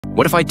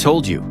What if I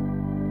told you?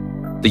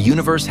 The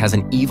universe has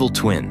an evil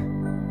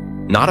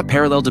twin. Not a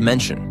parallel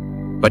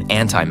dimension, but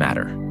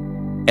antimatter.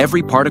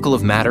 Every particle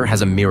of matter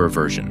has a mirror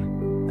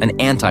version, an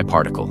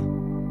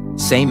antiparticle.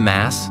 Same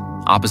mass,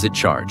 opposite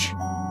charge.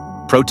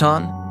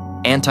 Proton,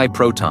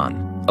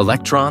 antiproton,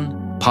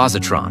 electron,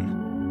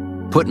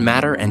 positron. Put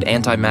matter and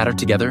antimatter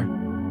together,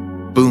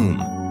 boom,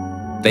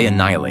 they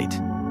annihilate,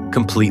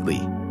 completely,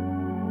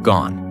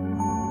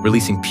 gone,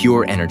 releasing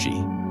pure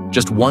energy.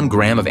 Just 1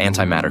 gram of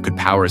antimatter could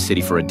power a city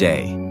for a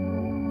day.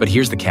 But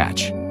here's the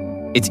catch.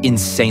 It's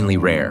insanely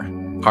rare,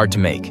 hard to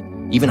make,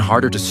 even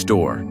harder to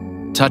store.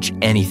 Touch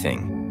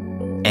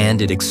anything, and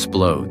it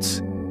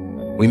explodes.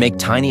 We make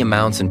tiny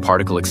amounts in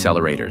particle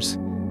accelerators.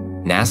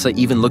 NASA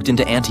even looked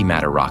into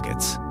antimatter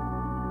rockets.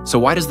 So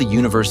why does the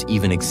universe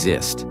even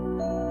exist?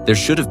 There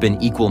should have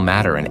been equal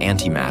matter and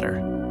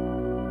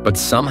antimatter. But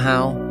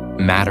somehow,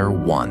 matter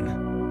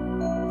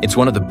won. It's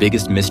one of the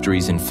biggest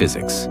mysteries in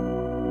physics.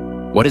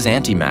 What is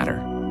antimatter?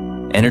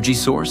 Energy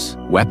source?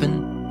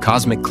 Weapon?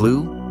 Cosmic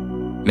clue?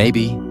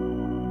 Maybe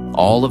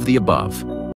all of the above.